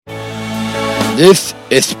This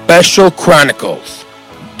is Special Chronicles,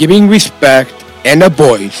 giving respect and a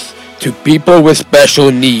voice to people with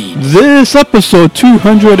special needs. This episode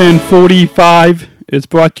 245 is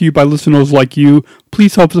brought to you by listeners like you.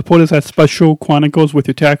 Please help support us at Special Chronicles with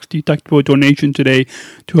your tax-deductible donation today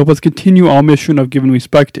to help us continue our mission of giving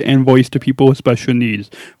respect and voice to people with special needs.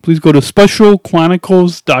 Please go to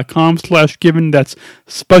specialchronicles.com/giving. That's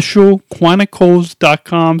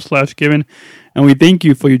specialchronicles.com/giving. And we thank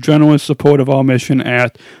you for your generous support of our mission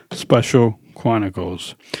at Special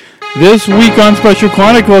Chronicles. This week on Special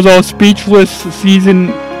Chronicles, our Speechless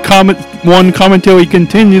Season 1 commentary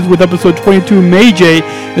continues with episode 22. May J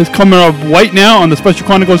is coming up right now on the Special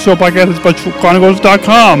Chronicles Show podcast at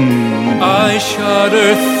specialchronicles.com. I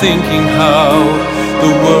shudder thinking how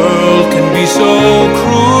the world can be so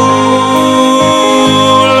cruel.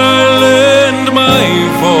 I lend my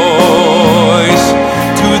voice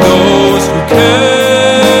to those who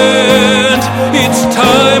can't. It's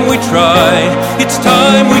time we try, it's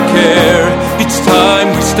time we care, it's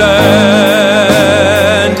time we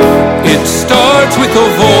stand. It starts with a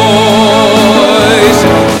voice.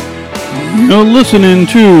 You're listening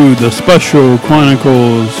to the Special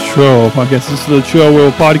Chronicles Show podcast. This is the show where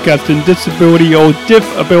we're podcasting disability or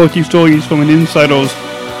disability stories from an insider's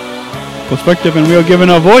perspective, and we are giving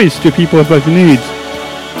our voice to people with special needs.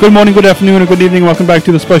 Good morning, good afternoon, and good evening. Welcome back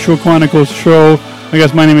to the Special Chronicles Show. I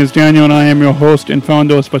guess my name is Daniel, and I am your host and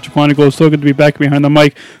founder of Special Chronicles. So good to be back behind the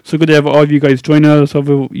mic. So good to have all of you guys join us.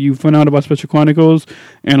 However you find out about Special Chronicles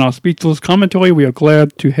and our Speechless commentary, we are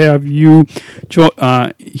glad to have you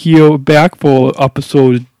here back for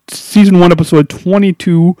Season 1, Episode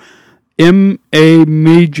 22, M.A.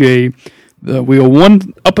 May J. We are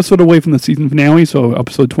one episode away from the season finale, so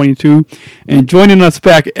episode 22. And joining us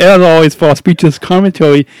back, as always, for our Speechless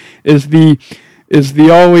commentary is the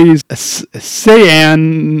always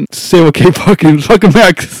Sayan. Say okay, fucking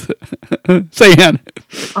back. Sayan.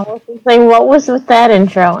 I was going to say, what was with that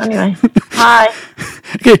intro? Anyway, hi.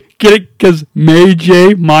 Okay, get it? Because May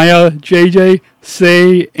J, Maya, JJ,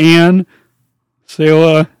 Sayan,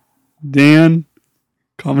 Sayla, Dan,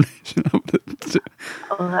 combination of the two.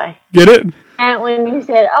 Okay. Get it? And when you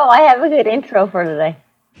said, I have a good intro for today.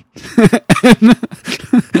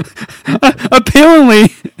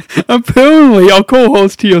 Apparently, our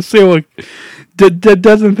co-host here, Sayla,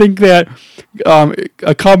 doesn't think that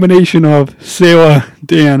a combination of Sayla,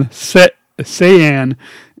 Dan, Sayan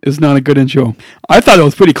is not a good intro. I thought it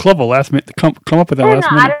was pretty clever last minute to come up with that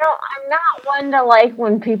last minute. I don't know. I'm not one to like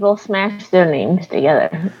when people smash their names together.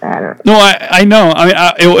 No, I know. I mean,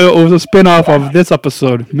 it was a spin-off of this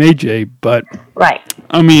episode, May J, but... Right.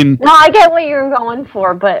 I mean... No, I get what you're going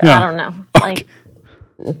for, but yeah. I don't know. Like...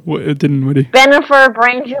 It didn't really... Bennifer,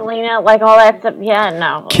 Brangelina, like all that stuff. Yeah,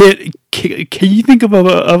 no. Can you think of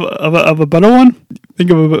a better one? Think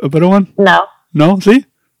of a better one? No. No? See?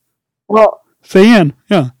 Well... Sayan.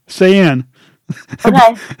 Yeah. Sayan.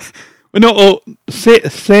 Okay. No,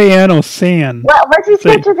 Sayan or San. Well, let's just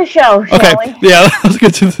get to the show, shall we? Yeah, let's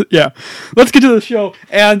get to the show.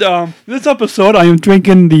 And this episode, I am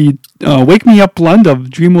drinking the Wake Me Up blend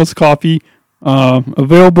of Dreamless coffee,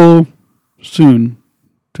 available soon.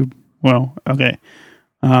 Okay.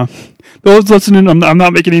 Those listening, I'm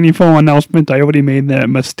not making any formal announcement. I already made that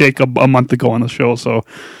mistake a month ago on the show, so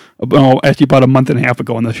actually about a month and a half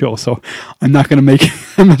ago on the show. So I'm not going to make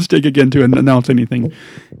a mistake again to announce anything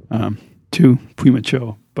too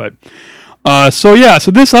premature. But so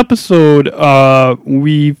this episode,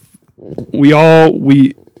 we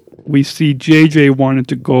see JJ wanted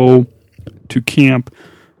to go to camp,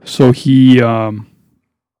 so he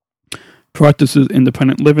practices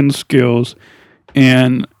independent living skills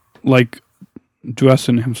and like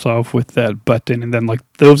dressing himself with that button, and then like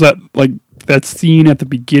there was that scene at the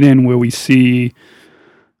beginning where we see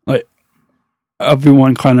like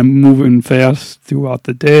everyone kind of moving fast throughout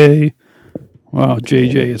the day. Wow,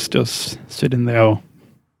 JJ is just sitting there,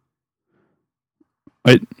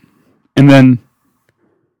 right? And then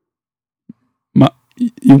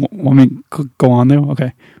you want me to go on there?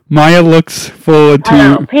 Okay. Maya looks forward to... I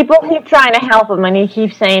don't know. People keep trying to help him, and he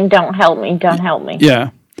keeps saying, don't help me, don't help me. Yeah.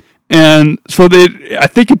 And so I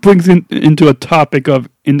think it brings into a topic of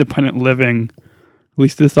independent living. At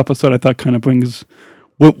least this episode, I thought, kind of brings...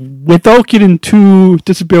 Without getting too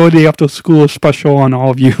disability after school special on all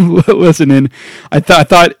of you listening, I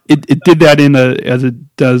thought it did that as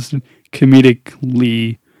it does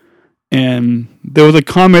comedically. And there was a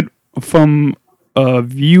comment from a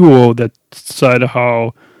viewer that said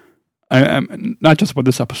how, I'm not just about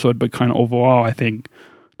this episode, but kind of overall, I think,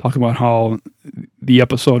 talking about how the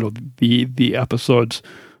episodes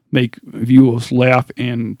make viewers laugh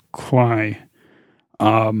and cry.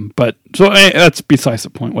 But so that's besides the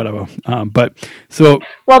point. Whatever. But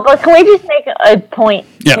can we just make a point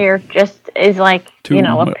Yeah. here? Just is like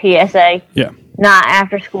a PSA. Yeah. Not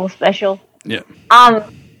after school special. Yeah.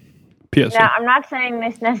 PSA. Now, I'm not saying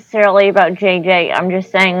this necessarily about JJ. I'm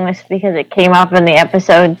just saying this because it came up in the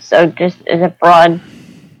episode. So just as a broad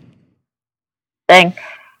thing,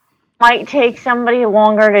 might take somebody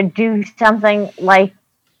longer to do something like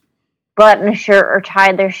button a shirt or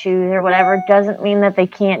tie their shoes or whatever. Doesn't mean that they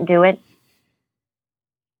can't do it.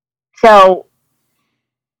 So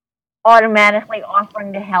automatically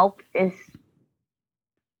offering to help is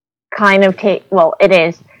kind of it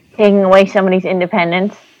is taking away somebody's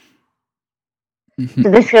independence. Mm-hmm.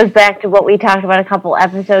 So this goes back to what we talked about a couple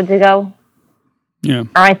episodes ago. Yeah. Or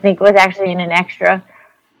I think it was actually in an extra.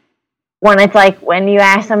 When it's like, when you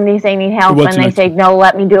ask somebody if they need help and they say, no,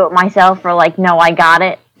 let me do it myself, or like, no, I got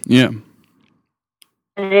it. Yeah.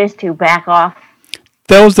 It is to back off.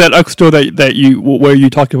 That was that extra where you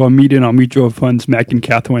talked about meeting our mutual friends, Mac and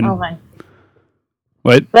Catherine. Okay.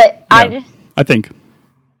 Right? But yeah. I think.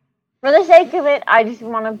 For the sake of it, I just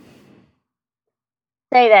want to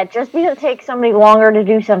say that just because it takes somebody longer to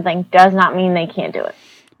do something does not mean they can't do it.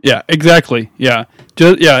 Yeah, exactly. Yeah.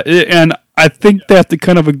 And I think that's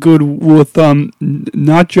kind of a good rule of thumb,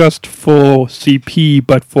 not just for CP,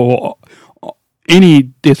 but for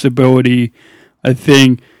any disability. I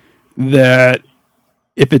think that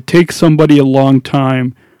if it takes somebody a long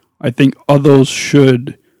time, I think others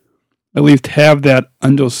should at least have that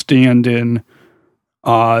understanding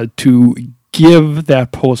to give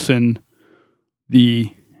that person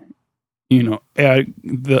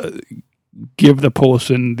give the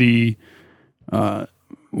person the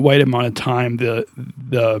right amount of time,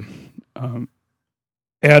 the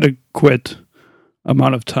adequate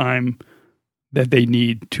amount of time that they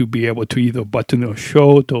need to be able to either button their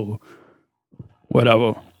shirt or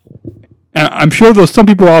whatever. And I'm sure there's some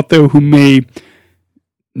people out there who may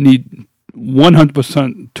need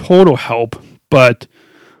 100% total help, but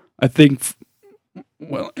I think,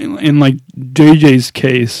 in like JJ's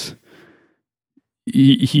case,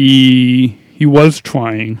 he was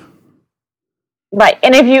trying. Right,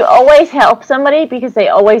 and if you always help somebody because they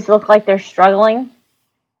always look like they're struggling,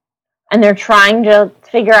 and they're trying to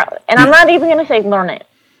figure out, and I'm not even going to say learn it,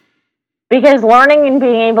 because learning and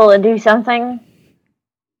being able to do something,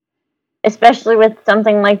 especially with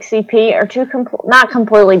something like CP, are two not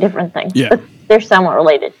completely different things, but they're somewhat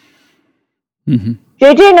related. Mm-hmm.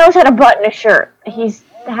 JJ knows how to button a shirt. He's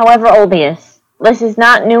however old he is. This is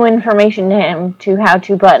not new information to him to how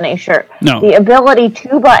to button a shirt. No. The ability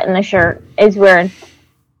to button the shirt is where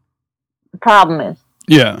the problem is.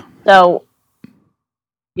 Yeah. So,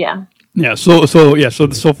 yeah. Yeah. So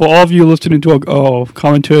for all of you listening to our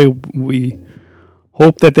commentary, we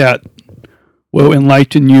hope that will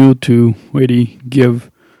enlighten you to really give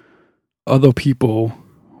other people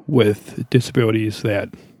with disabilities that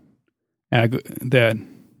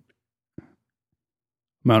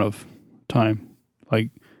amount of time.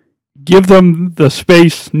 Like, give them the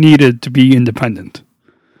space needed to be independent.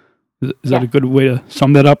 Is that a good way to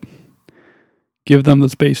sum that up? Give them the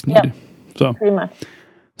space needed. So pretty much.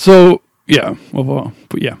 So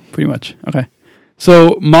pretty much. Okay.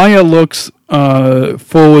 So Maya looks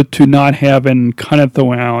forward to not having Kenneth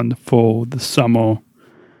around for the summer,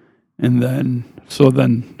 and then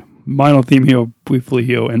minor theme here briefly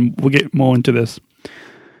here, and we'll get more into this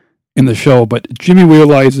in the show, but Jimmy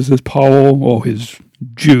realizes his power, or his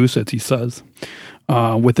juice, as he says,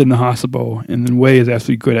 within the hospital, and then Way is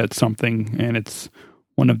actually good at something, and it's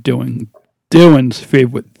one of Dylan's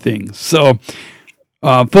favorite things. So,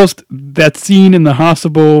 first, that scene in the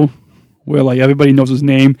hospital where like everybody knows his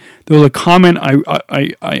name. There was a comment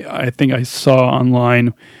I think I saw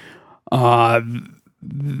online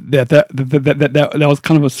that was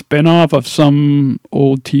kind of a spin-off of some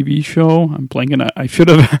old TV show. I'm blanking. I should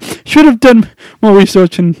have done more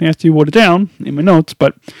research and asked you to write it down in my notes,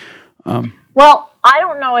 but well, I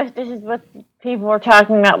don't know if this is what people are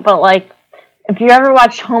talking about, but like, if you ever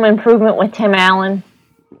watched Home Improvement with Tim Allen,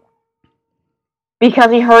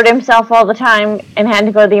 because he hurt himself all the time and had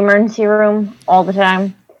to go to the emergency room all the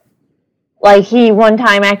time, like he one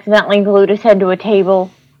time accidentally glued his head to a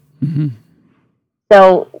table. Mm-hmm.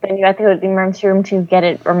 So then you have to go to the emergency room to get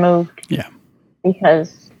it removed. Yeah.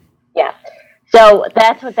 So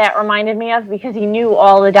that's what that reminded me of, because he knew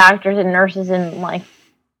all the doctors and nurses and like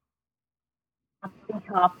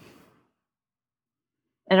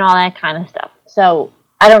and all that kind of stuff. So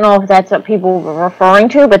I don't know if that's what people were referring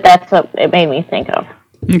to, but that's what it made me think of.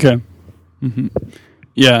 Okay. Mm-hmm.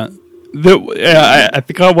 Yeah. I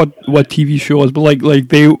forgot what TV show it was, but like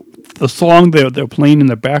they the song they're playing in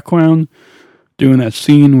the background, doing that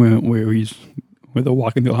scene where they're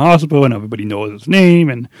walking through the hospital and everybody knows his name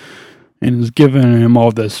and is giving him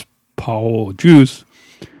all this power juice.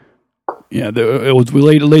 Yeah, it was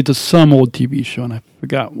related to some old TV show, and I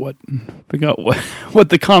forgot what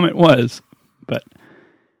the comment was, but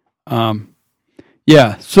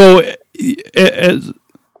yeah. So as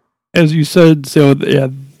you said, so yeah,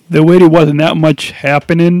 there really wasn't that much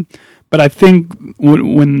happening, but I think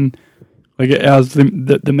when like as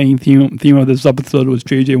the main theme of this episode was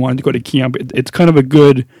JJ wanted to go to camp, it's kind of a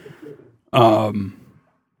good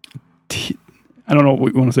I don't know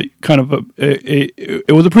what you want to say. Kind of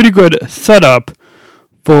it was a pretty good setup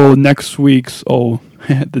for next week's. We'll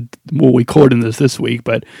record this week,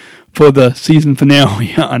 but for the season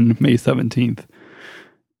finale on May 17th.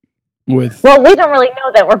 Well, we don't really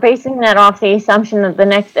know that. We're basing that off the assumption that the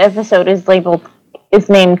next episode is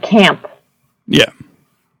named Camp. Yeah.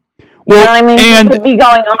 Well, you know what I mean? And he could be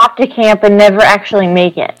going off to camp and never actually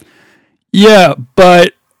make it. Yeah,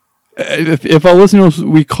 but if our listeners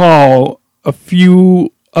recall, a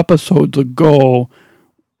few episodes ago,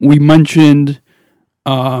 we mentioned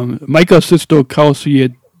Micah's sister Kelsey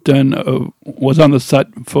had was on the set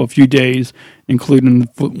for a few days, including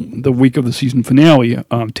the week of the season finale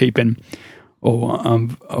taping,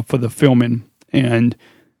 for the filming, and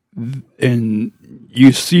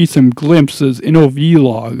you see some glimpses in a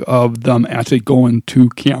vlog of them actually going to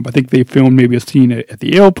camp. I think they filmed maybe a scene at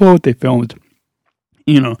the airport. They filmed,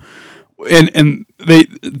 and they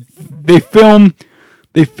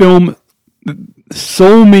film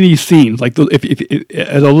so many scenes. Like if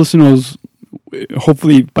as our listeners,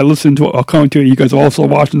 hopefully by listening to our commentary, you guys are also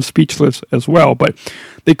watching Speechless as well. But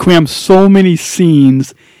they cram so many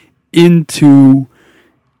scenes into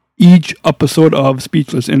each episode of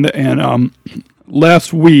Speechless. And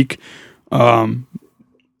last week, the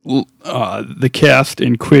cast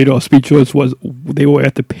and creator of Speechless they were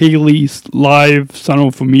at the Paley's Live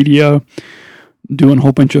Center for Media doing a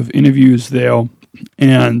whole bunch of interviews there,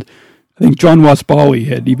 and I think John Ross Bowie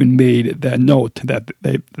had even made that note that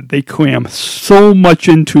they cram so much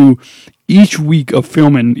into each week of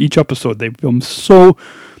filming each episode. They film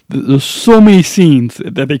there's so many scenes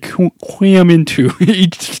that they cram into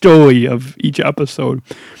each story of each episode.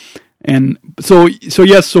 And so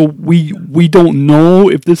we don't know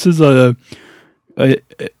if this is a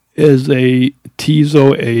teaser.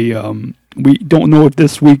 We don't know if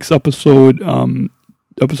this week's episode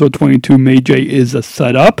 22 May J is a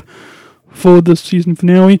setup for the season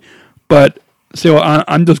finale. But so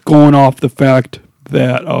I'm just going off the fact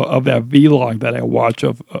that of that vlog that I watched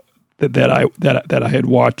that I had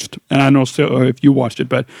watched, and I don't know if you watched it,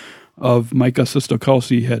 but of Micah's sister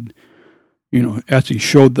Kelsey had, actually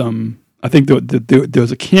showed them. I think there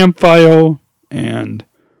was a campfire and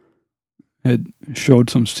had showed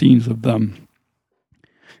some scenes of them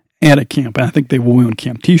at a camp. And I think they were wearing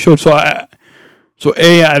camp T-shirts. I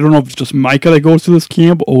don't know if it's just Micah that goes to this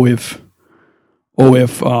camp, or if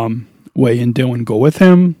Way and Dylan go with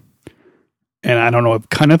him, and I don't know if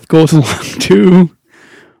Kenneth goes along too.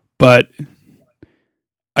 But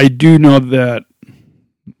I do know that.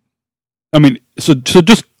 I mean, so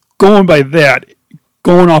just going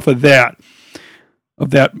off of that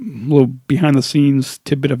little behind the scenes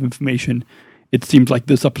tidbit of information, it seems like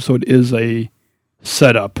this episode is a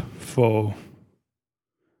setup for,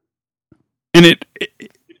 and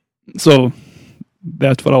so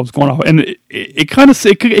that's what I was going off. And it kind of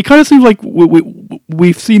seems like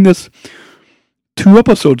we've seen this 2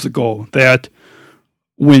 episodes ago, that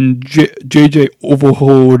when JJ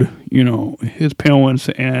overheard, his parents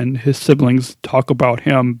and his siblings talk about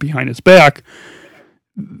him behind his back,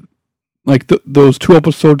 like those 2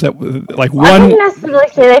 episodes that, like, one. I didn't necessarily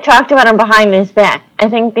say they talked about him behind his back. I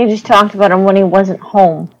think they just talked about him when he wasn't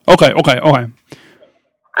home. Okay.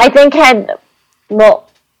 I think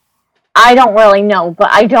I don't really know,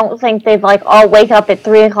 but I don't think they'd all wake up at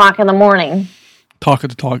 3:00 in the morning. Talk.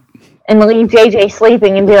 And leave JJ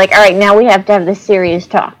sleeping and be like, all right, now we have to have this serious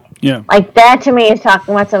talk. Yeah. Like, that to me is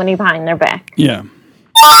talking about somebody behind their back. Yeah.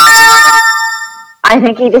 I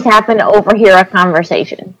think he just happened to overhear a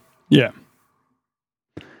conversation. Yeah.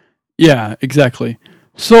 Yeah, exactly.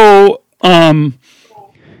 So,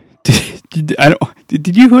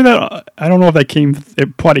 did you hear that? I don't know if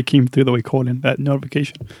it probably came through the recording, that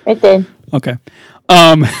notification. It did. Okay.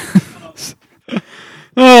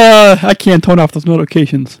 I can't turn off those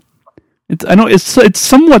notifications. I know it's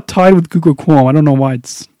somewhat tied with Google Chrome. I don't know why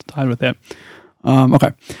it's tied with that.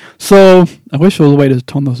 Okay. So I wish there was a way to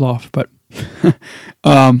turn those off, but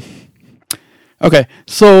okay.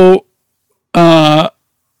 So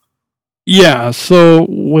Yeah. So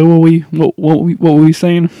where were we? What were we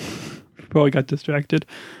saying? Probably got distracted.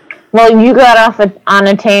 Well, you got off on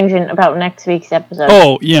a tangent about next week's episode.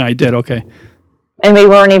 Oh, yeah, I did. Okay. And we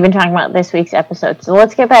weren't even talking about this week's episode. So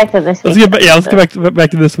let's get back to this week's episode. Let's get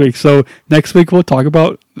back to this week. So next week we'll talk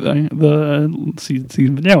about the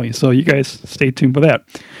season finale. So you guys stay tuned for that.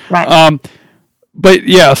 Right. But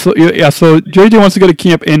so JJ wants to go to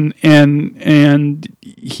camp and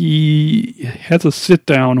he has a sit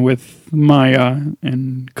down with Maya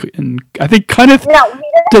and I think Kenneth. No, he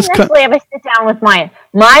doesn't necessarily have a sit down with Maya.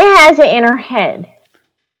 Maya has it in her head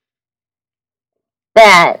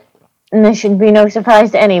that, and this should be no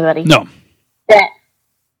surprise to anybody. No.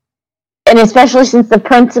 And especially since the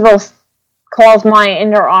principal calls Maya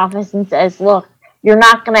into her office and says, "Look, you're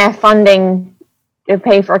not going to have funding to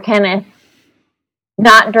pay for Kenneth,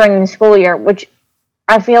 not during the school year," which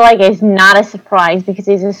I feel like is not a surprise because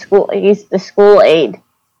he's the school aide.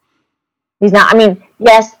 He's not. I mean,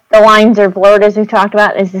 yes, the lines are blurred as we've talked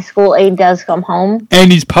about, as the school aide does come home,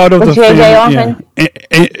 and he's part of the family. Often. Yeah.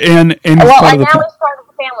 And he's now part he's part of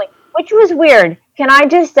the family, which was weird. Can I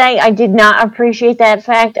just say I did not appreciate that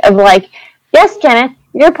fact of like, yes, Kenneth,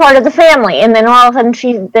 you're part of the family, and then all of a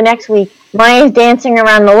sudden the next week Maya's dancing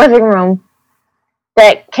around the living room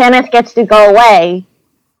that Kenneth gets to go away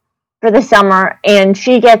for the summer, and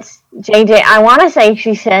she gets JJ. I want to say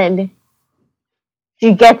she said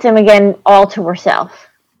she gets him again all to herself.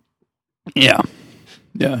 Yeah.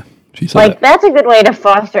 She said that. That's a good way to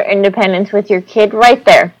foster independence with your kid, right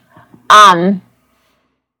there.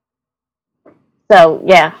 So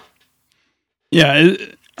yeah. Yeah.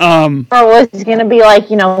 Or was it going to be like,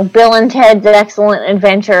 Bill and Ted's Excellent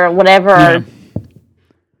Adventure or whatever? Yeah.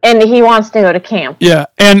 And he wants to go to camp. Yeah,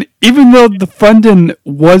 and even though the funding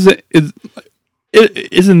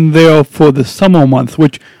isn't there for the summer months,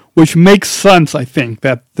 which makes sense, I think,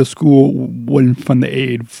 that the school wouldn't fund the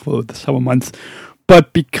aid for the summer months,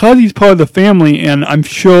 but because he's part of the family, and I'm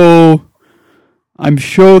sure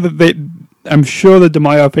that the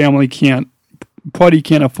DeMaio family can't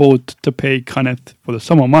afford to pay Kenneth for the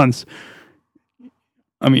summer months.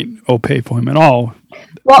 I mean, or pay for him at all.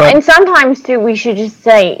 Well, and sometimes, too, we should just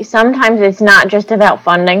say, sometimes it's not just about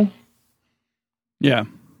funding. Yeah.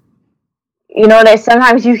 You know that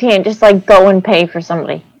sometimes you can't just, go and pay for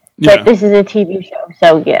somebody. Yeah. But this is a TV show,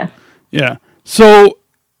 so yeah. Yeah. So,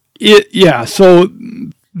 so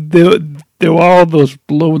there are all those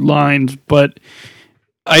blurred lines, but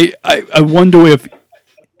I wonder if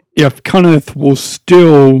Kenneth will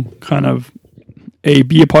still kind of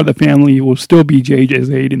be a part of the family, will still be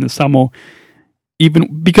JJ's aide in the summer,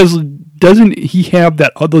 even because doesn't he have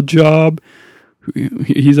that other job?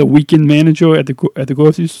 He's a weekend manager at the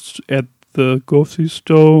grocery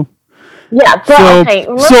store. Yeah, but okay.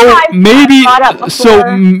 Maybe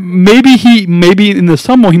in the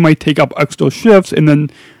summer he might take up extra shifts, and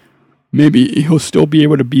then maybe he'll still be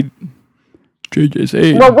able to be JJ's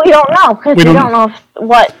aide. Well, we don't know because we don't know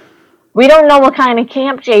we don't know what kind of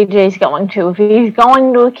camp JJ's going to. If he's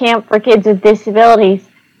going to a camp for kids with disabilities,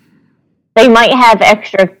 they might have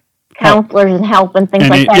extra counselors and help and things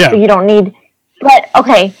like that. Yeah. So you don't need. But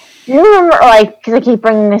okay, do you remember? Because I keep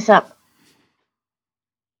bringing this up.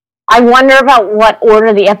 I wonder about what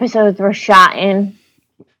order the episodes were shot in.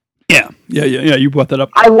 Yeah. You brought that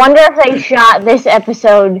up. I wonder if they shot this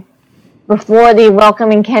episode before the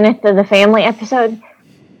Welcoming Kenneth to the Family episode,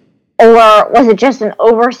 or was it just an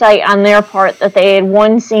oversight on their part that they had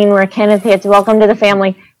one scene where Kenneth gets welcomed to the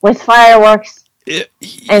family with fireworks,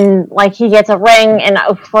 and he gets a ring, and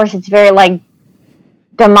of course it's very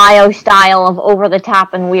DeMaio style of over the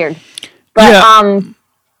top and weird. But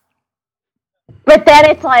but then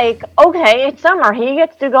it's okay, it's summer, he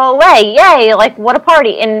gets to go away, yay! What a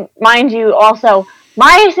party! And mind you, also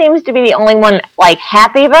Maya seems to be the only one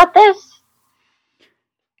happy about this.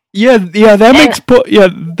 That makes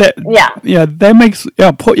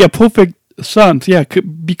perfect sense. Yeah,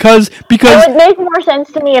 because it would make more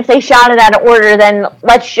sense to me if they shot it out of order than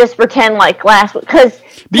let's just pretend like last week. Because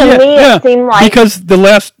to me it seemed like because the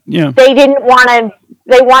last they didn't want to.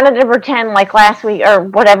 They wanted to pretend like last week or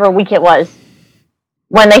whatever week it was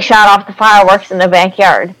when they shot off the fireworks in the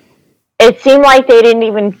backyard. It seemed like they didn't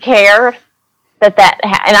even care and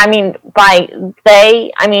I mean by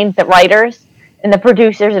they, I mean the writers and the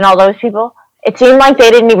producers and all those people. It seemed like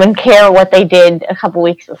they didn't even care what they did a couple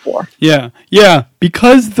weeks before. Yeah,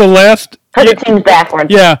 because the last... Because it seems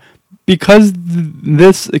backwards. Yeah, because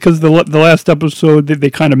the last episode, they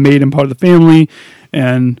kind of made him part of the family,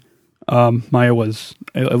 and Maya was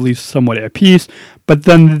at least somewhat at peace. But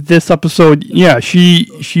then this episode,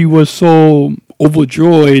 she was so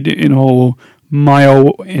overjoyed in her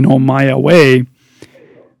mile away.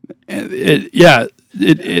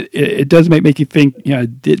 It does make you think. Yeah,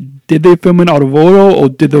 did they film it out of order, or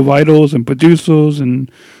did the writers and producers and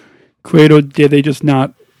creator, did they just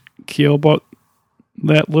not care about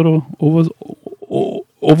that little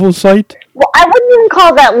oversight? Well, I wouldn't even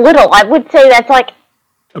call that little. I would say that's like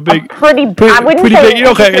a pretty I wouldn't say big.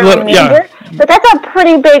 Okay, little, major, but that's a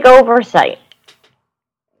pretty big oversight.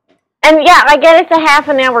 And yeah, I get it's a half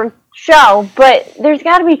an hour show, but there's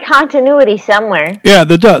got to be continuity somewhere. Yeah,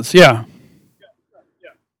 there does. Yeah.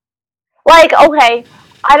 Like, okay,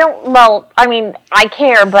 I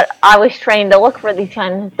care, but I was trained to look for these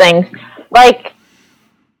kinds of things. Like,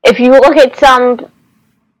 if you look at some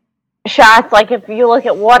shots, like if you look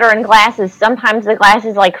at water in glasses, sometimes the glass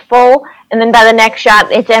is like full, and then by the next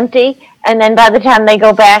shot it's empty, and then by the time they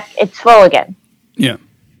go back, it's full again. Yeah.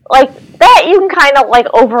 Like, that you can kind of, like,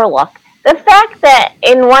 overlook. The fact that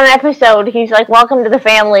in one episode he's like, welcome to the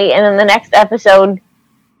family, and in the next episode,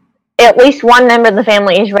 at least one member of the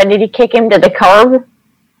family is ready to kick him to the curb.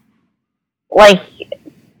 Like,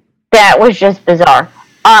 that was just bizarre.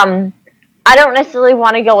 I don't necessarily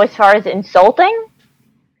want to go as far as insulting,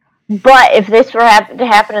 but if this were to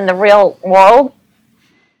happen in the real world,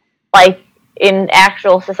 like in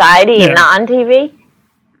actual society and not on TV,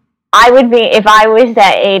 I would be, if I was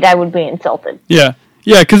that age, I would be insulted. Yeah,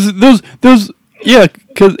 because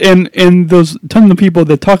and there's tons of people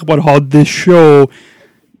that talk about how this show,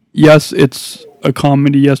 yes, it's a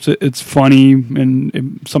comedy, yes, it's funny, and it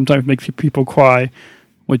sometimes makes people cry,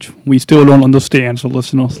 which we still don't understand, so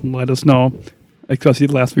listeners, let us know, especially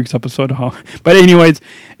last week's episode. But anyways,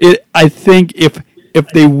 I think if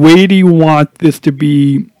they really want this to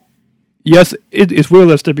be, yes, it's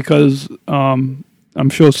realistic, because I'm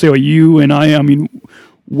sure, Sarah, you and I mean,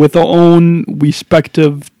 with our own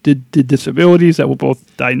respective disabilities that we're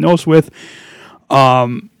both diagnosed with,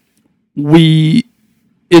 we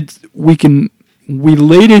can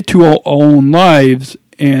relate it to our own lives,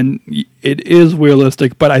 and it is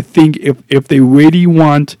realistic. But I think if they really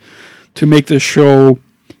want to make the show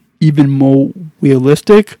even more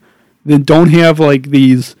realistic, then don't have like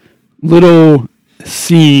these little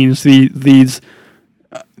scenes, these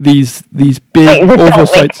big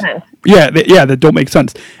oversights. That don't make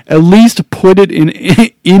sense. At least put it in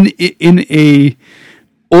a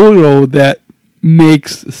order that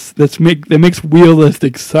makes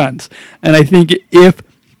realistic sense. And I think if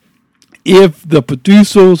the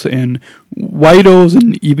producers and writers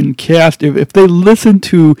and even cast, if they listen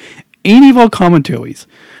to any of our commentaries,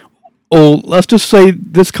 or let's just say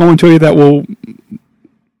this commentary that we're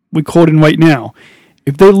recording right now,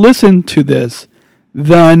 if they listen to this,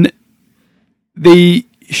 then they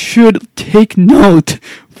should take note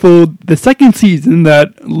for the second season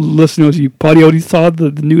that, listeners, you probably already saw the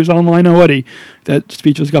news online already, that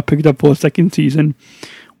Speechless got picked up for a second season.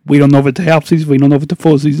 We don't know if it's a half season, we don't know if it's a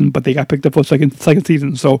full season, but they got picked up for a second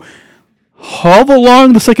season. So, however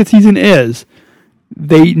long the second season is,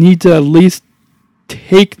 they need to at least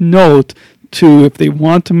take note to, if they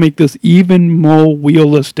want to make this even more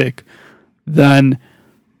realistic, then...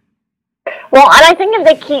 Well, and I think if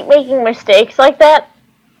they keep making mistakes like that,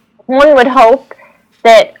 one would hope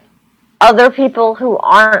that other people who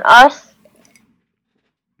aren't us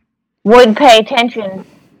would pay attention,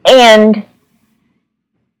 and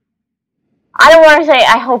I don't want to say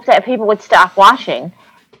I hope that people would stop watching,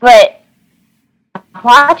 but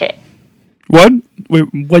watch it. What? Wait,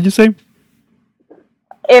 what'd you say?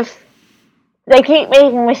 If they keep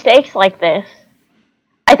making mistakes like this,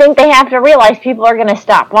 I think they have to realize people are going to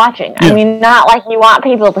stop watching. Yeah. I mean, not like you want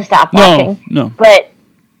people to stop watching. No. But,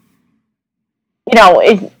 you know,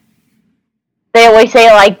 they always say,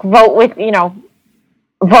 like, vote with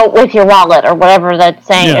your wallet, or whatever that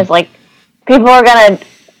saying is. Like, people are going to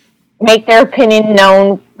make their opinion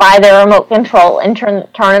known by their remote control and turn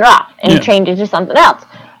it off and change it to something else.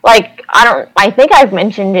 Like, I think I've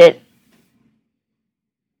mentioned it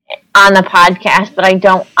on the podcast, but I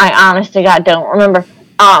honest to God don't remember.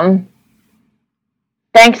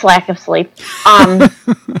 Thanks, lack of sleep. But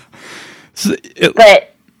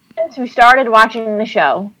since we started watching the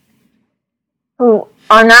show, who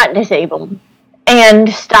are not disabled, and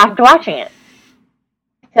stopped watching it,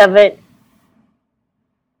 of it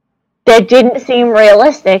that didn't seem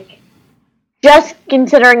realistic, just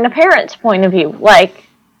considering the parents' point of view. Like,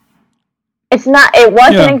 it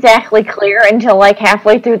wasn't exactly clear until like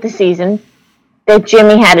halfway through the season that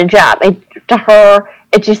Jimmy had a job. To her,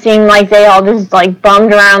 it just seemed like they all just like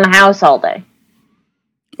bummed around the house all day.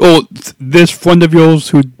 Oh, this friend of yours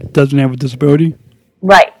who doesn't have a disability?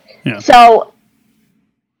 Right. Yeah. So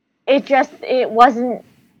it wasn't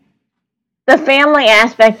the family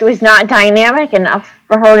aspect was not dynamic enough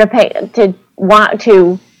for her to want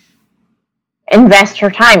to invest her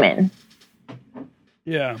time in.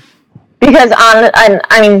 Yeah. Because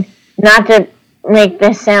I mean, not to make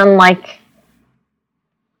this sound like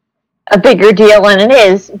a bigger deal than it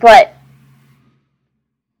is, but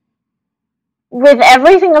with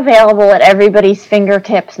everything available at everybody's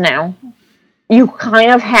fingertips now, you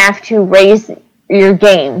kind of have to raise your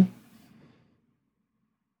game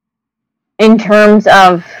in terms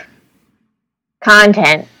of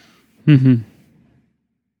content. Mm-hmm.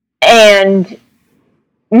 And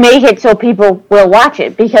make it so people will watch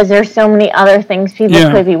it, because there's so many other things people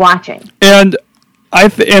could be watching. And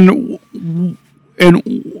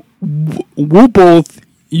we'll both,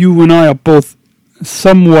 you and I are both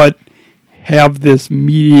somewhat have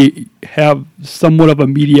somewhat of a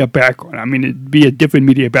media background. I mean, it'd be a different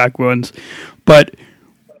media backgrounds, but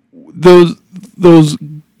those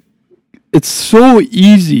it's so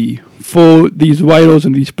easy for these writers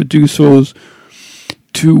and these producers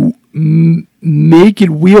to make it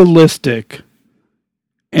realistic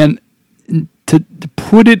and to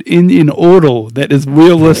put it in order that is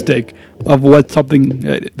realistic of what something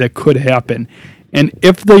that could happen. And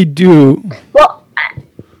if they do... Well,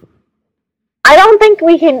 I don't think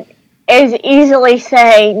we can as easily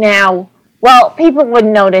say now, well, people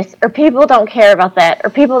wouldn't notice, or people don't care about that, or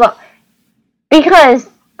people don't... Because,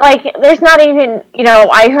 like, there's not even,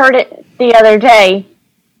 I heard it the other day,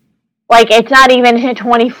 like, it's not even a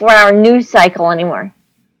 24-hour news cycle anymore.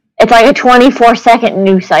 It's like a 24-second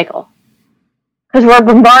news cycle. Because we're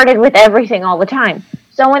bombarded with everything all the time.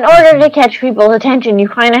 So in order to catch people's attention, you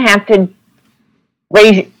kind of have to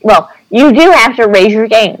you do have to raise your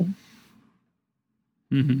game.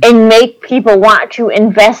 Mm-hmm. And make people want to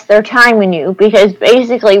invest their time in you. Because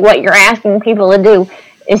basically what you're asking people to do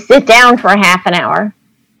is sit down for half an hour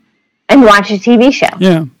and watch a TV show.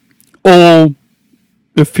 Yeah. Or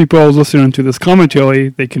if people are listening to this commentary,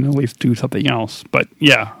 they can at least do something else. But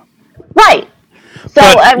yeah. Right. So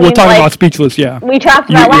I mean, we're talking about Speechless, yeah. We talked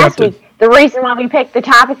about last week. The reason why we picked the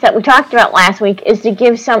topics that we talked about last week is to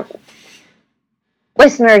give some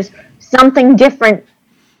listeners something different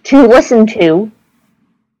to listen to,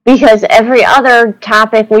 because every other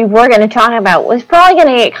topic we were going to talk about was probably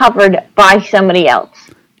going to get covered by somebody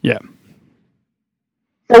else. Yeah.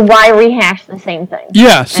 So why rehash the same thing?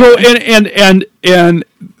 Yeah. So and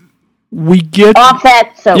we get off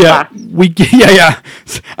that soapbox. Yeah.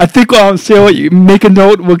 I think Sarah, you make a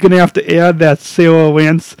note. We're gonna have to add that Sarah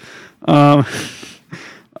Lance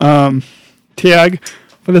tag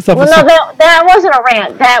for this episode. Well, no, that wasn't a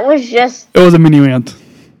rant. That was just. It was a mini rant.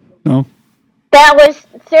 No. That was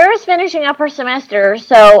Sarah's finishing up her semester,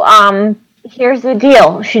 so here's the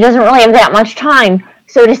deal. She doesn't really have that much time.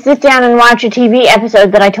 So to sit down and watch a TV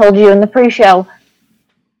episode that I told you in the pre-show,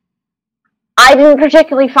 I didn't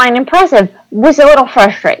particularly find impressive, was a little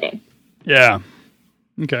frustrating. Yeah.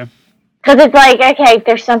 Okay. Because it's like, okay,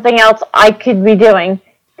 there's something else I could be doing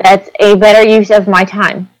that's a better use of my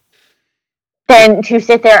time than to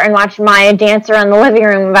sit there and watch Maya dance around the living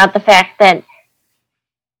room about the fact that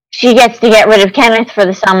she gets to get rid of Kenneth for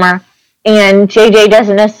the summer, and JJ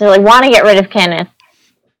doesn't necessarily want to get rid of Kenneth.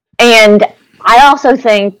 And I also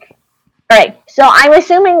think, right, so I'm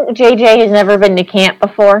assuming JJ has never been to camp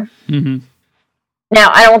before. Mm-hmm.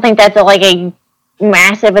 Now, I don't think that's a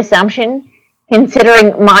massive assumption,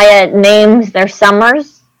 considering Maya names their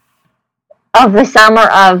summers of the summer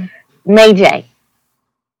of May J.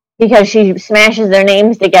 Because she smashes their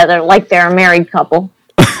names together like they're a married couple.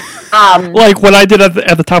 Like what I did at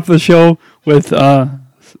the top of the show with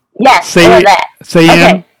yes, that.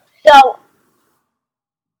 Okay, so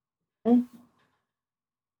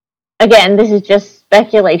again, this is just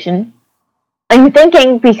speculation. I'm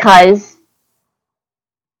thinking because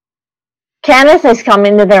Kenneth has come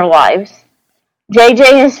into their lives,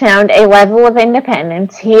 JJ has found a level of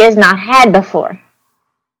independence he has not had before.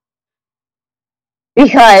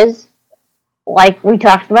 Because, like we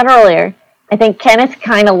talked about earlier, I think Kenneth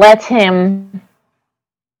kind of gives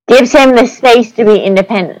him the space to be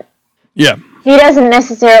independent. Yeah. He doesn't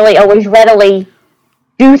necessarily always readily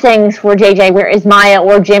do things for JJ, whereas Maya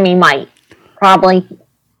or Jimmy might. Probably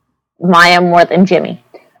Maya more than Jimmy.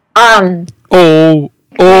 Way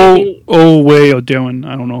or Dylan,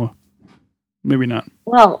 I don't know. Maybe not.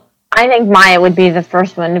 Well, I think Maya would be the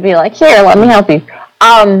first one to be like, here, let me help you.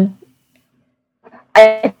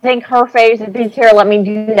 I think her phase would be, here, let me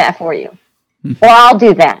do that for you. Or I'll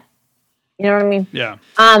do that. You know what I mean? Yeah.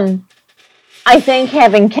 I think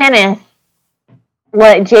having Kenneth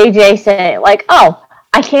let JJ say, like, oh,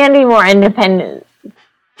 I can be more independent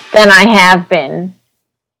than I have been.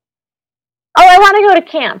 Oh, I want to go to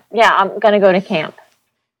camp. Yeah, I'm going to go to camp.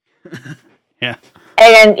 Yeah.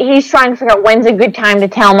 And he's trying to figure out when's a good time to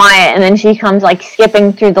tell Maya, and then she comes, like,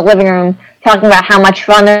 skipping through the living room, talking about how much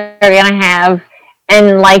fun they're going to have,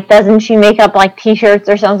 and, like, doesn't she make up, like, T-shirts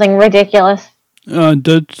or something ridiculous?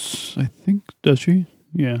 Does she?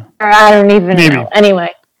 Yeah. Or I don't even know. Anyway.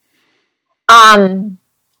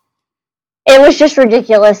 It was just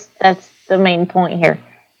ridiculous. That's the main point here.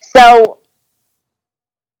 So,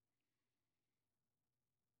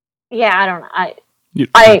 yeah, I don't know.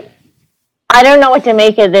 I don't know what to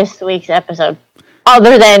make of this week's episode,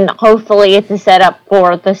 other than hopefully it's a setup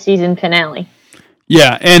for the season finale.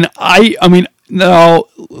 Yeah, and I mean, now,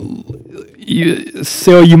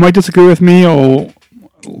 so you might disagree with me, or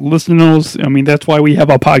listeners. I mean, that's why we have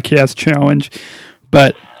our podcast challenge.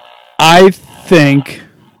 But I think,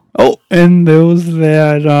 and those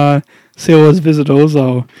that Sarah's visitors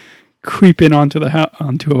are creeping onto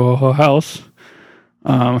her house.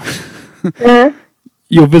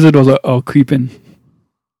 Your visitors are creeping.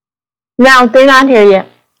 No, they're not here yet.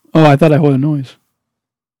 Oh, I thought I heard a noise.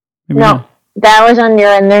 Maybe no, not. That was on your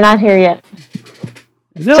end. They're not here yet.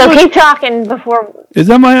 So keep talking before. Is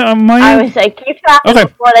that my? I would say keep talking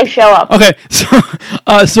before they show up. Okay,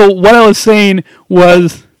 so what I was saying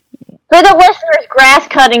was. For the listeners, grass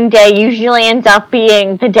cutting day usually ends up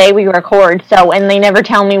being the day we record. So, and they never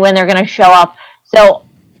tell me when they're going to show up. So,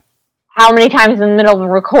 how many times in the middle of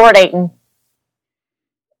recording,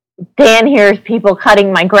 Dan hears people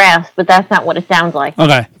cutting my grass, but that's not what it sounds like.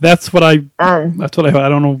 Okay, that's what I don't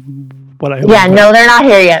know what I. Yeah, no, they're not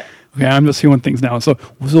here yet. Okay, I'm just hearing things now. So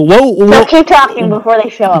keep talking before they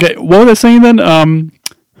show up. Okay, what was I saying then?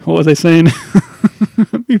 What was I saying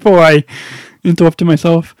before I interrupted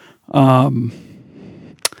myself?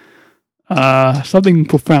 Something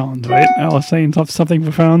profound, right? I was saying something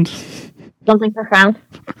profound. Something profound?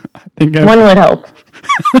 I think one would hope.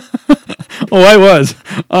 I was.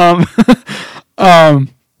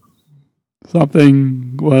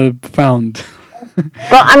 Something was found.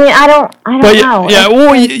 Well, I mean, I don't know.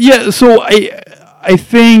 Yeah, yeah. So I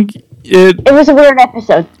think it was a weird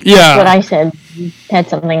episode. Yeah, that's what I said. You had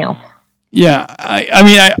something else. Yeah, I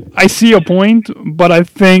mean, I see your point, but I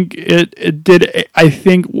think it did. I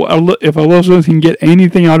think if a listener can get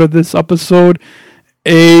anything out of this episode,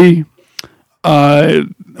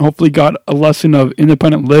 hopefully got a lesson of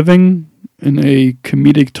independent living in a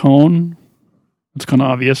comedic tone. It's kind of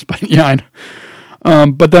obvious, but yeah.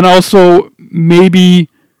 But then also maybe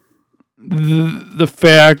the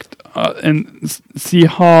fact and see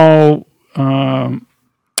how I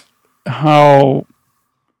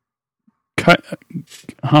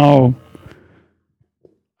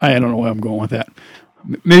don't know where I'm going with that.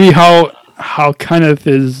 Maybe how Kenneth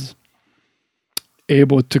is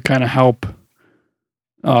able to kind of help.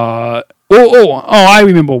 I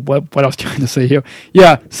remember what I was trying to say here.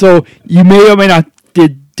 Yeah, so you may or may not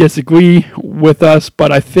disagree with us,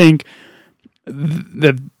 but I think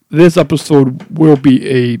that this episode will be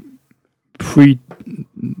a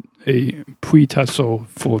precursor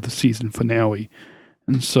for the season finale,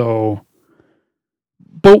 and so.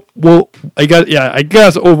 But I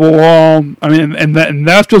guess overall, I mean, and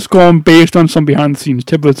that's just going based on some behind the scenes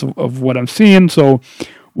tidbits of what I'm seeing. So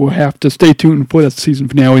we'll have to stay tuned for that season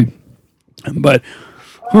finale. But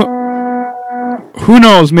who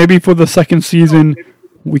knows? Maybe for the second season,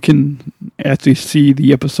 we can actually see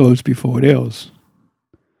the episodes before it airs.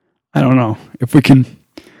 I don't know if we can.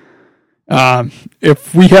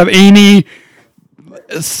 If we have any.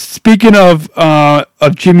 Speaking of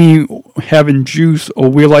Jimmy having juice or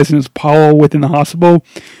realizing his power within the hospital,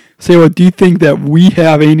 Sarah, do you think that we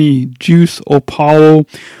have any juice or power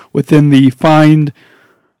within the fine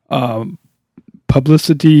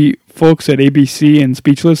publicity folks at ABC and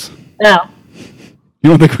Speechless? No. You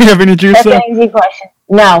don't think we have any juice? That's an easy question.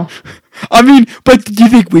 No. I mean, but do you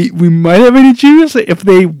think we might have any juice if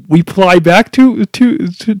they reply back to us?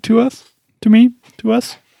 To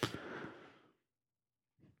us?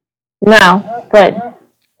 No, but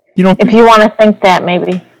if you want to think that,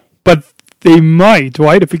 maybe. But they might,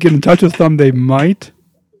 right? If we get in touch with them, they might.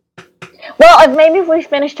 Well, maybe if we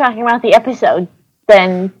finish talking about the episode,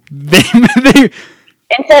 then they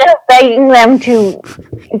instead of begging them to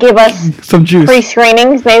give us some juice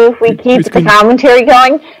pre-screenings, maybe if we keep the commentary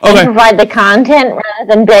going and provide the content rather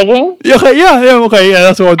than begging. Okay,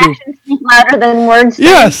 that's what I'll do. Actions speak louder than words.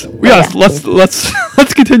 Yes.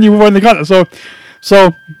 Let's continue moving the content.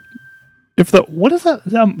 So. If what is that?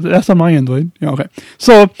 That's on my end, right? Yeah, okay.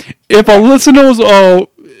 So if our listeners are,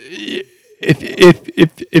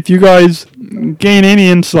 if you guys gain any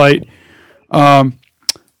insight,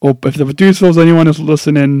 Well, if the producers, anyone is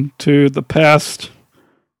listening to the past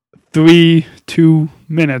 2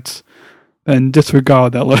 minutes, then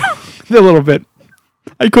disregard that little bit.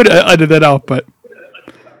 I could edit that out, but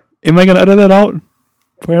am I going to edit that out?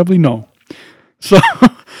 Probably no. So,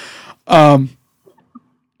 I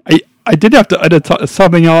did have to edit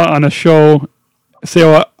something out on a show.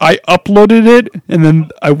 So I uploaded it, and then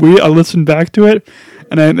I listened back to it,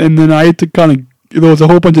 and then I had to kind of. There was a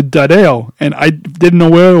whole bunch of dead air, and I didn't know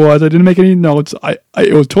where it was. I didn't make any notes.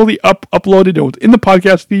 It was totally uploaded. It was in the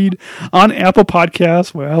podcast feed on Apple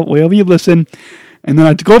Podcasts, wherever you listen. And then I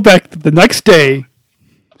had to go back the next day.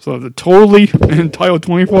 So the entire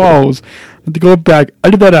 24 hours. I had to go back,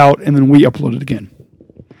 edit that out, and then re-upload it again.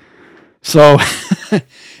 So,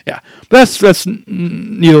 yeah, but that's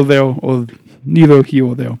neither here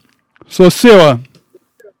or there. So Sarah,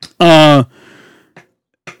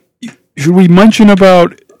 should we mention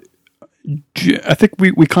about? I think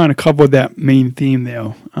we kind of covered that main theme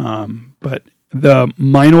there, but the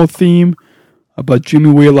minor theme about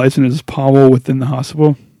Jimmy realizing his power within the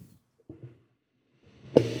hospital.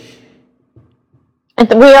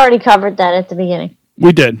 We already covered that at the beginning.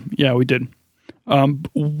 We did, yeah, we did.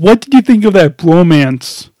 What did you think of that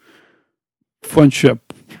bromance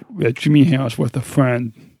friendship that Jimmy has with a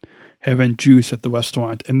friend having juice at the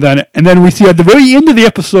restaurant? And then we see at the very end of the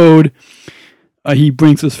episode, he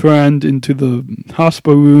brings his friend into the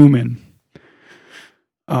hospital room and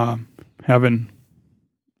having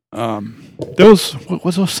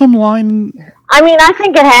was there some line? I mean, I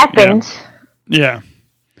think it happened. Yeah.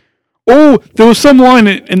 Oh, there was some line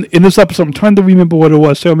in this episode. I'm trying to remember what it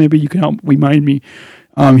was. So maybe you can help remind me.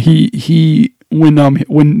 When he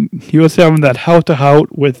was having that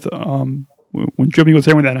heart-to-heart with when Jimmy was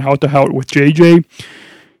having that heart-to-heart with JJ,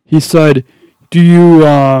 he said, "Do you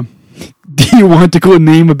want to go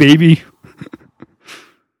name a baby?"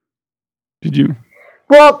 Did you?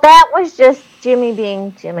 Well, that was just Jimmy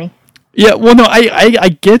being Jimmy. Yeah. Well, no, I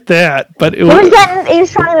get that, but he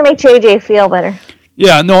was trying to make JJ feel better.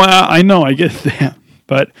 Yeah, no, I know, I get that,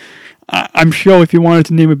 but I'm sure if he wanted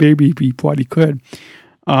to name a baby, he probably could.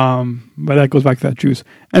 But that goes back to that juice,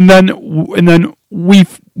 and then we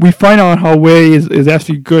find out how Ray is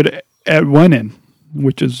actually good at running,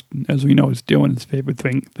 which is, as we know, is Dylan's favorite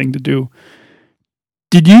thing to do.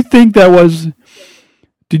 Did you think that was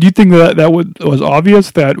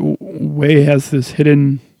obvious that Ray has this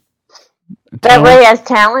hidden talent? That Ray has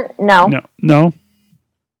talent? No. No.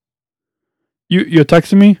 You're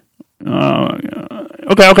texting me?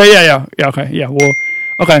 Okay, yeah. Okay, yeah. Well,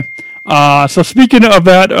 okay. So speaking of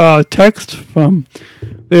that text from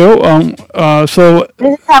Leo, so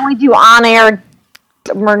this is how we do on-air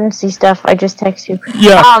emergency stuff. I just text you.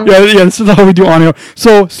 Yeah. This is how we do on-air.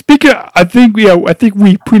 So speaking, I think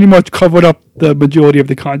we pretty much covered up the majority of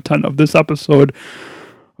the content of this episode.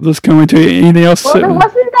 This commentary. Anything else? Well, there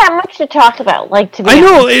wasn't that much to talk about. Like, to be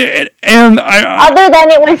honest. And other than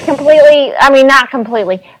it was completely. I mean, not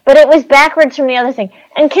completely, but it was backwards from the other thing.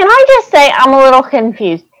 And can I just say, I'm a little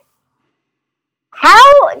confused.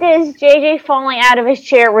 How does JJ falling out of his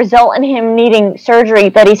chair result in him needing surgery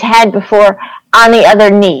that he's had before on the other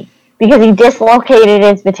knee because he dislocated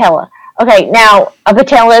his patella? Okay, now a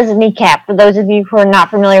patella is a kneecap. For those of you who are not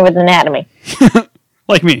familiar with anatomy,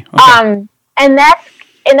 like me. Okay.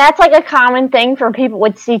 And that's like a common thing for people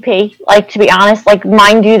with CP. Like, to be honest, like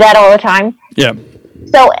mine do that all the time. Yeah.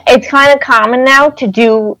 So it's kind of common now to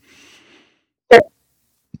do.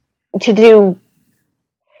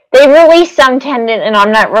 They released some tendon, and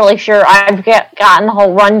I'm not really sure. I've gotten the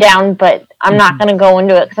whole rundown, but I'm not going to go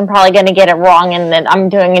into it because I'm probably going to get it wrong, and then I'm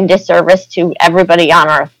doing a disservice to everybody on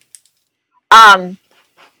Earth.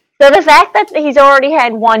 So the fact that he's already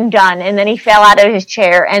had one done, and then he fell out of his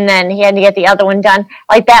chair, and then he had to get the other one done,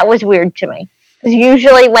 like, that was weird to me. Because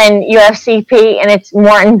usually when you have CP and it's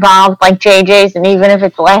more involved, like JJ's, and even if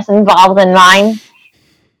it's less involved than mine,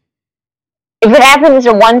 if it happens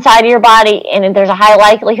to one side of your body and there's a high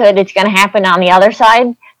likelihood it's going to happen on the other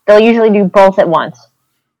side, they'll usually do both at once.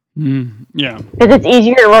 Yeah. Because it's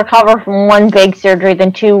easier to recover from one big surgery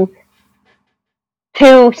than two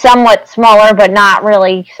somewhat smaller but not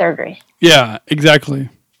really surgeries. Yeah, exactly,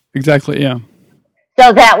 yeah.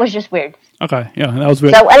 So that was just weird. Okay, yeah, that was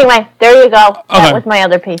weird. So anyway, there you go. Okay. That was my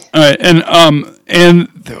other piece. All right, and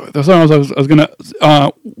the song I was gonna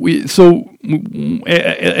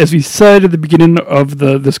as we said at the beginning of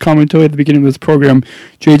this commentary at the beginning of this program,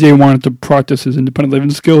 JJ wanted to practice his independent living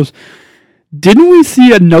skills. Didn't we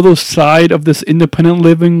see another side of this independent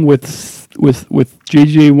living with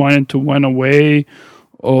JJ wanting to run away,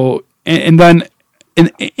 and then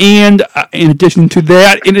in addition to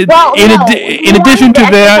that, in addition to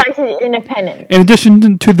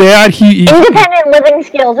that, he independent living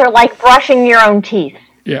skills are like brushing your own teeth.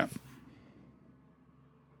 Yeah.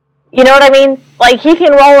 You know what I mean? Like, he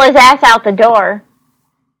can roll his ass out the door,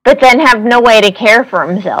 but then have no way to care for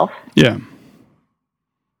himself. Yeah.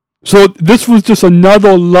 So this was just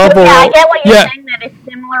another level. Yeah, I get what you're saying, that it's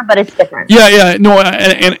similar, but it's different. Yeah. No,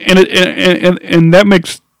 and that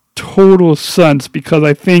makes total sense, because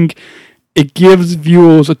I think it gives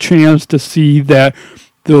viewers a chance to see that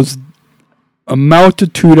there's a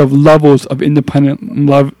multitude of levels of independent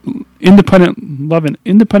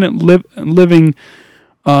living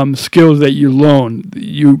skills that you learn.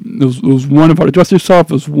 There's one of how to dress yourself.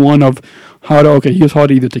 There's one of how to here's how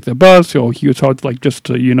to either take the bus, or here's how to just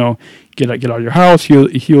to get out of your house.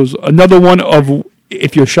 Here's another one of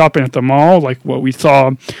if you're shopping at the mall, like what we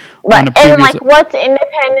saw. Right, and what's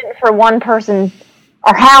independent for one person,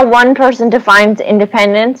 or how one person defines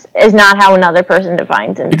independence, is not how another person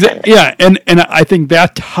defines independence. Yeah, and I think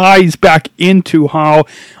that ties back into how.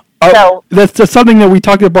 That's something that we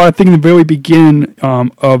talked about, I think, in the very beginning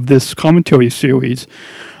of this commentary series.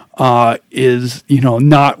 Is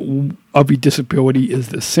not every disability is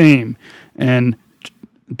the same, and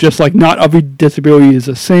just like not every disability is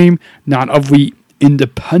the same, not every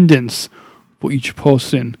independence for each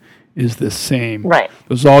person is the same. Right.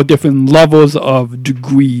 There's all different levels of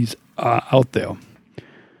degrees out there.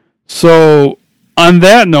 So on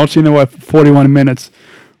that note, 41 minutes.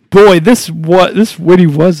 Boy, this really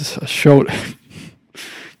was a short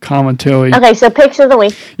commentary. Okay, so picks of the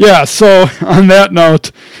week. Yeah, so on that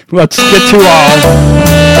note, let's get to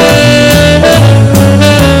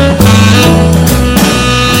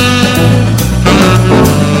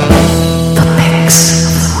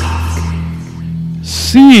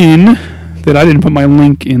scene that I didn't put my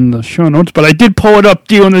link in the show notes, but I did pull it up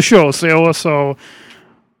during the show, so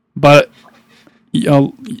but you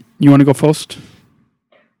want to go first?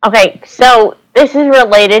 Okay, so this is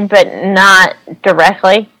related, but not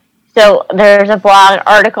directly. So there's a blog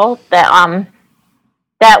article that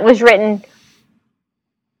was written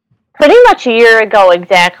pretty much a year ago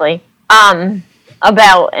exactly,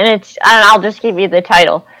 about, and I'll just give you the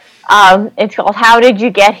title. It's called "How Did You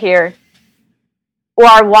Get Here?"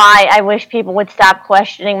 or "Why I Wish People Would Stop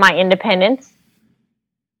Questioning My Independence."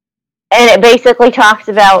 And it basically talks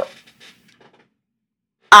about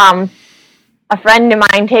a friend of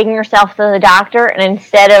mine taking herself to the doctor, and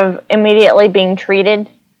instead of immediately being treated,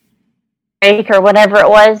 or whatever it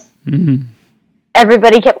was,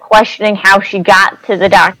 everybody kept questioning how she got to the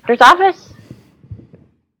doctor's office.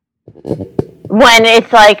 When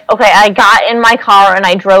it's like, okay, I got in my car and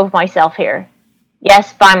I drove myself here.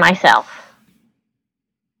 Yes, by myself.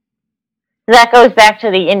 That goes back to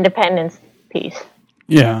the independence piece.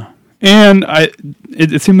 Yeah. And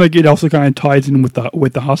it seemed like it also kind of ties in with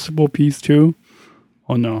the hospital piece too.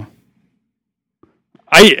 Oh no!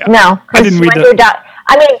 I didn't read that.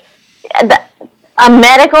 A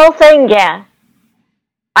medical thing, yeah.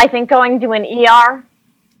 I think going to an ER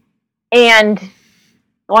and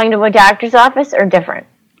going to a doctor's office are different.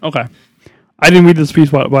 Okay, I didn't read this piece,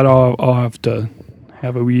 but I'll have to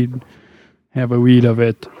have a read of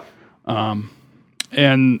it.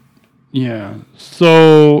 And yeah,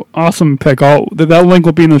 so awesome pick. That link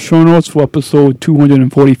will be in the show notes for episode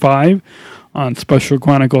 245 on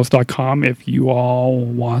specialchronicles.com if you all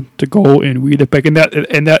want to go and read it back. And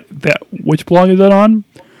that which blog is that on?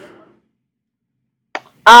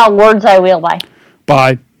 Words I Wheel By.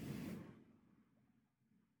 By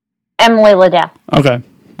Emily Liddell. Okay.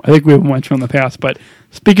 I think we've mentioned in the past, but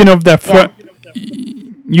speaking of that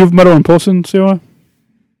you've met her in person, Sarah?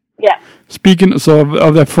 Yeah. Speaking of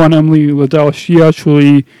that friend, Emily Liddell, she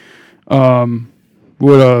actually wrote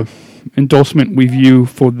a endorsement review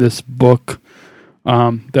for this book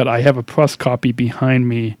that I have a press copy behind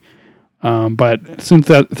me. But since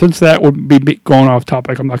that would be going off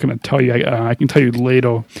topic, I'm not going to tell you. I can tell you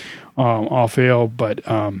later off air, but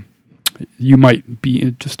you might be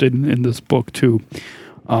interested in this book too.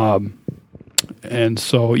 And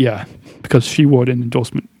so, yeah, because she wrote an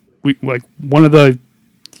endorsement. One of the,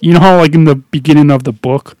 how like in the beginning of the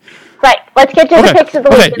book. Right. Let's get to the picks of the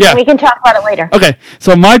week, and then we can talk about it later. Okay.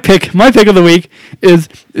 So my pick of the week is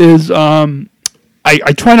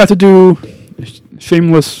I try not to do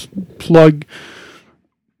shameless plug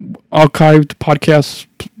archived podcast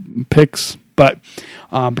picks, but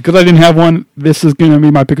because I didn't have one, this is going to be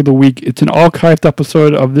my pick of the week. It's an archived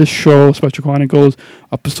episode of this show, Special Chronicles,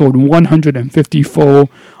 episode 154,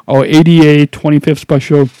 our ADA 25th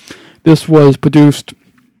special. This was produced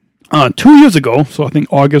 2 years ago, so I think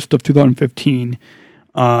August of 2015,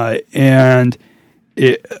 And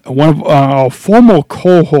one of our former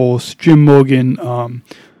co-hosts, Jim Morgan,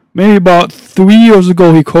 maybe about 3 years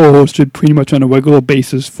ago, he co-hosted pretty much on a regular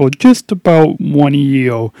basis for just about 1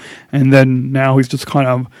 year, and then now he's just kind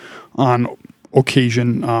of on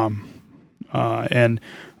occasion, and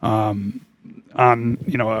on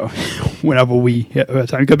whenever we have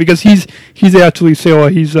time, because he's actually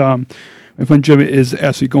he's my friend Jim is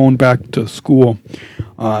actually going back to school,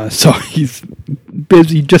 so he's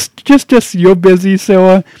busy. Just you're busy,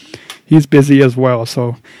 Sarah. He's busy as well.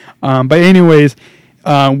 So, but anyways,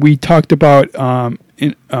 we talked about the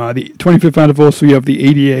 25th anniversary of the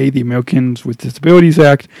ADA, the Americans with Disabilities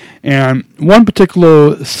Act, and one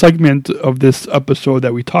particular segment of this episode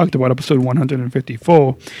that we talked about, episode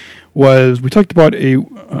 154, was we talked about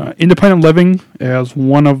independent living as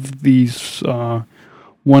one of these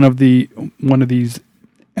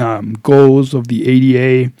goals of the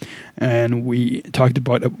ADA, and we talked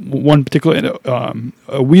about one particular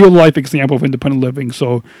a real life example of independent living.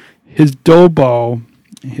 So his doorbell,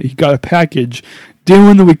 he got a package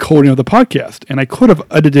during the recording of the podcast, and I could have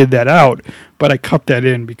edited that out, but I cut that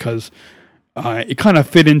in because it kind of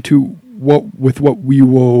fit into what we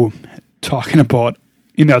were talking about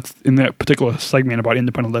in that particular segment about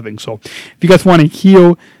independent living. So if you guys want to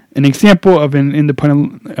hear an example of an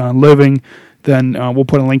independent living, then we'll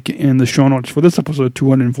put a link in the show notes for this episode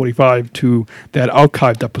 245 to that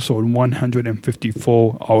archived episode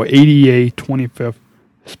 154, our ADA 25th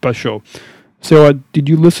special. So, did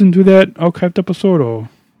you listen to that archived episode or?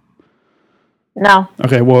 No.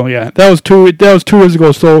 Okay, well, yeah, that was 2 years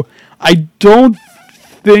ago. So I don't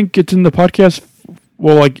think it's in the podcast.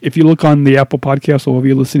 Well, like if you look on the Apple Podcast or if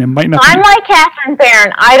you listen, it might not. I'm like Catherine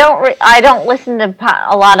Barron. I don't listen to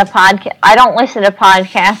a lot of podcasts. I don't listen to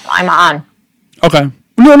podcasts I'm on. Okay.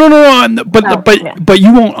 No. But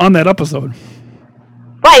you weren't on that episode.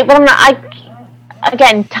 Right, but I'm not.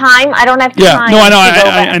 Again, time. I don't have time. Yeah, no,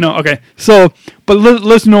 I know. Okay, so, but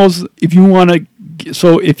listeners, if you want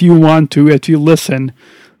to actually listen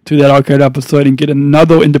to that archived episode and get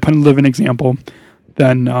another independent living example,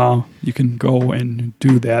 then you can go and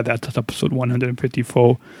do that. That's episode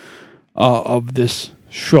 154 of this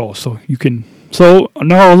show. So you can. So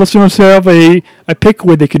now our listeners have a pick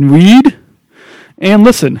where they can read and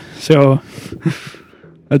listen. So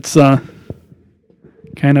that's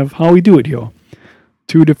kind of how we do it here.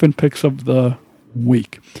 2 different picks of the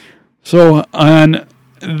week. So on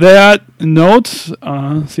that note, so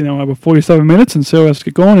now I have 47 minutes, and Sarah has to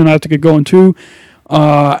get going, and I have to get going too.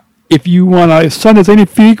 If you want to send us any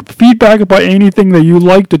feedback about anything that you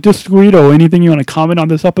liked or disagreed, or anything you want to comment on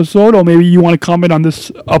this episode, or maybe you want to comment on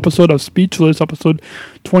this episode of Speechless, episode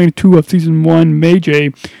 22 of season 1, May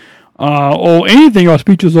J, or anything about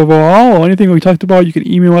Speechless overall, or anything we talked about, you can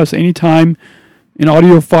email us anytime. An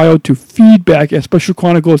audio file to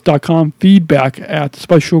feedback@specialchronicles.com,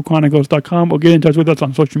 feedback@specialchronicles.com, or get in touch with us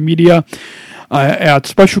on social media at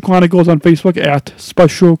Special Chronicles on Facebook at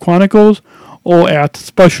Special Chronicles, or at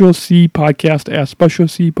Special C Podcast at Special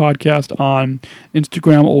C Podcast on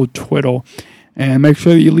Instagram or Twitter. And make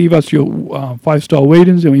sure that you leave us your 5-star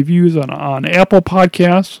ratings and reviews on Apple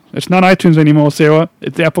Podcasts. It's not iTunes anymore, Sarah.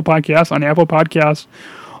 It's Apple Podcasts, on Apple Podcasts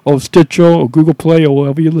or Stitcher or Google Play or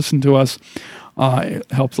wherever you listen to us.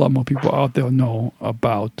 It helps a lot more people out there know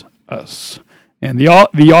about us and the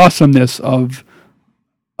awesomeness of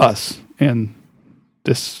us and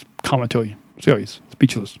this commentary series,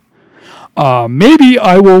 Speechless. Maybe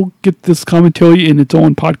I will get this commentary in its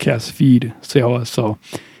own podcast feed, Sarah. So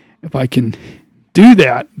if I can do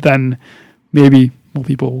that, then maybe more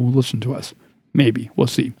people will listen to us. Maybe. We'll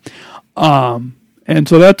see. And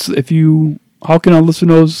so that's how can our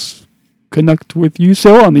listeners connect with you,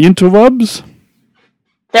 Sarah, on the interwebs?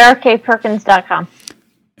 SarahKPerkins.com.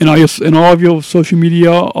 And all of your social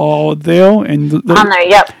media are there. And on there,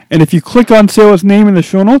 yep. And if you click on Sarah's name in the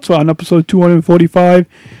show notes on episode 245,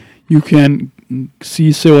 you can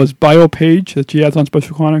see Sarah's bio page that she has on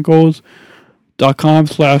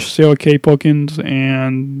specialchronicles.com/SarahKPerkins,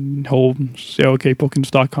 and whole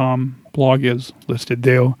SarahKPerkins.com blog is listed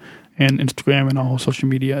there. And Instagram and all social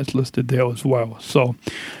media is listed there as well. So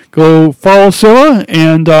go follow Sarah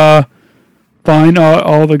and find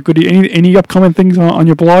all the goodie. Any upcoming things on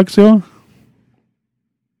your blog, Sarah?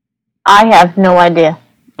 I have no idea.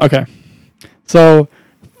 Okay. So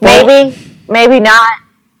maybe not.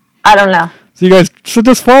 I don't know. So you guys should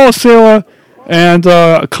just follow Sarah and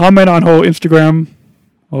comment on her Instagram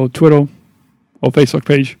or Twitter or Facebook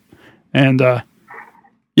page. And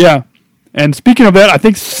yeah. And speaking of that, I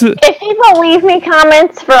think if people leave me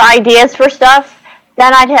comments for ideas for stuff,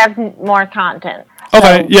 then I'd have more content.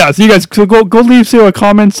 Okay, yeah. So you guys, go leave Sarah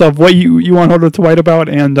comments of what you want her to write about,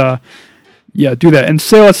 and yeah, do that. And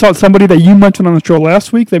Sarah saw somebody that you mentioned on the show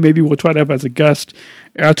last week that maybe we'll try to have as a guest.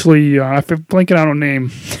 Actually, I'm blanking out on her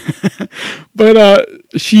name, but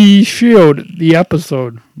she shared the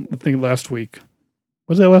episode. I think last week.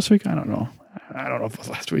 Was it last week? I don't know. I don't know if it was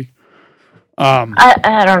last week.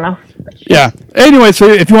 I don't know. Yeah. Anyway, so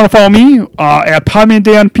if you want to follow me at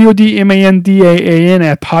Podmandan, PodMandaan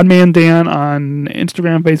at Podmandan on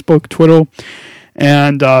Instagram, Facebook, Twitter,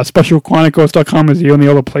 and SpecialChronicles.com is the only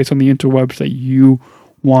other place on the interwebs that you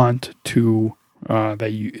want to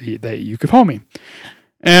that you can follow me.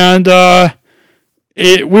 And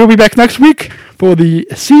we'll be back next week for the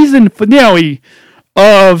season finale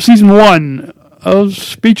of season 1 of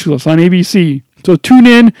Speechless on ABC. So tune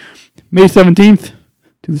in May 17th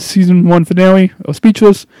to the season 1 finale of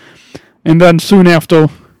Speechless. And then soon after,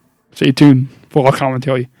 stay tuned for our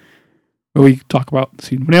commentary where we talk about the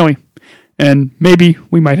season finale. And maybe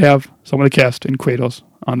we might have some of the cast and creators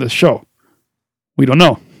on this show. We don't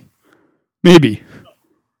know. Maybe.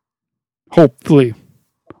 Hopefully.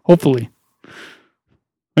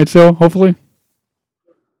 Right, so hopefully.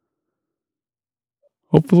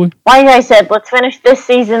 Like I said, let's finish this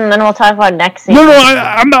season, and then we'll talk about next season. No,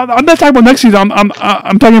 I'm not talking about next season.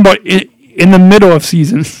 I'm talking about in the middle of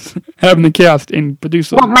seasons, having the cast and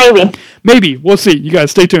producer. Well, maybe we'll see. You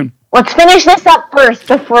guys stay tuned. Let's finish this up first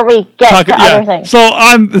before we get to other things. So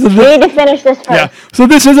we need to finish this first. Yeah. So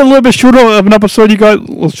this is a little bit shorter of an episode. You guys,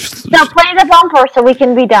 play the bumper so we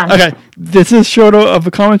can be done. Okay, this is shorter of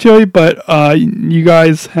a commentary, but you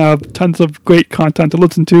guys have tons of great content to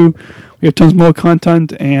listen to. We have tons more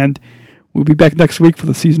content, and we'll be back next week for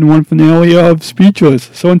the season 1 finale of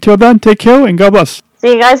Speechless. So until then, take care and God bless.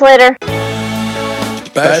 See you guys later.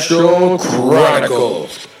 Special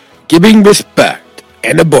Chronicles, giving respect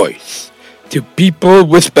and a voice to people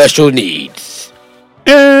with special needs.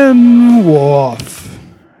 And off.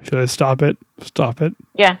 Should I stop it? Stop it.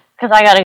 Yeah, because I gotta